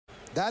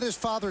That is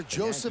Father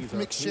Joseph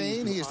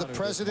McShane. He is the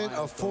president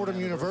of Fordham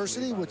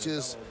University, which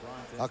is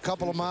a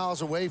couple of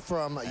miles away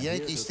from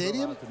Yankee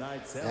Stadium.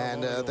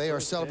 And they are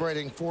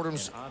celebrating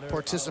Fordham's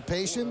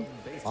participation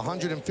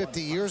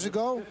 150 years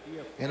ago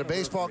in a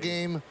baseball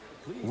game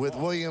with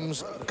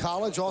Williams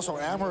College, also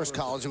Amherst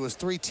College. It was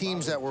 3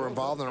 teams that were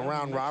involved in a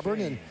round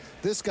robin. And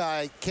this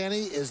guy,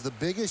 Kenny, is the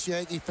biggest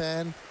Yankee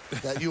fan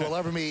that you will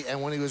ever meet.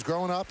 And when he was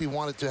growing up, he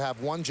wanted to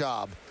have one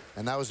job,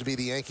 and that was to be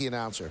the Yankee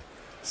announcer.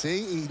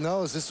 See, he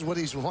knows this is what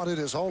he's wanted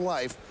his whole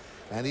life,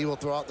 and he will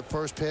throw out the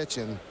first pitch,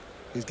 and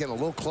he's getting a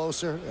little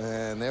closer,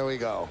 and there we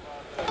go.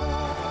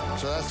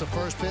 So that's the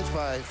first pitch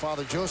by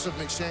Father Joseph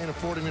McShane of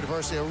Fordham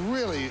University, a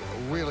really,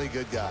 really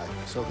good guy.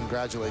 So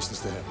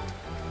congratulations to him.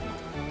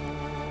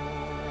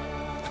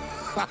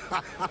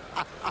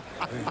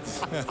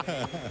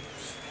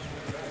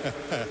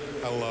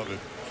 I love it.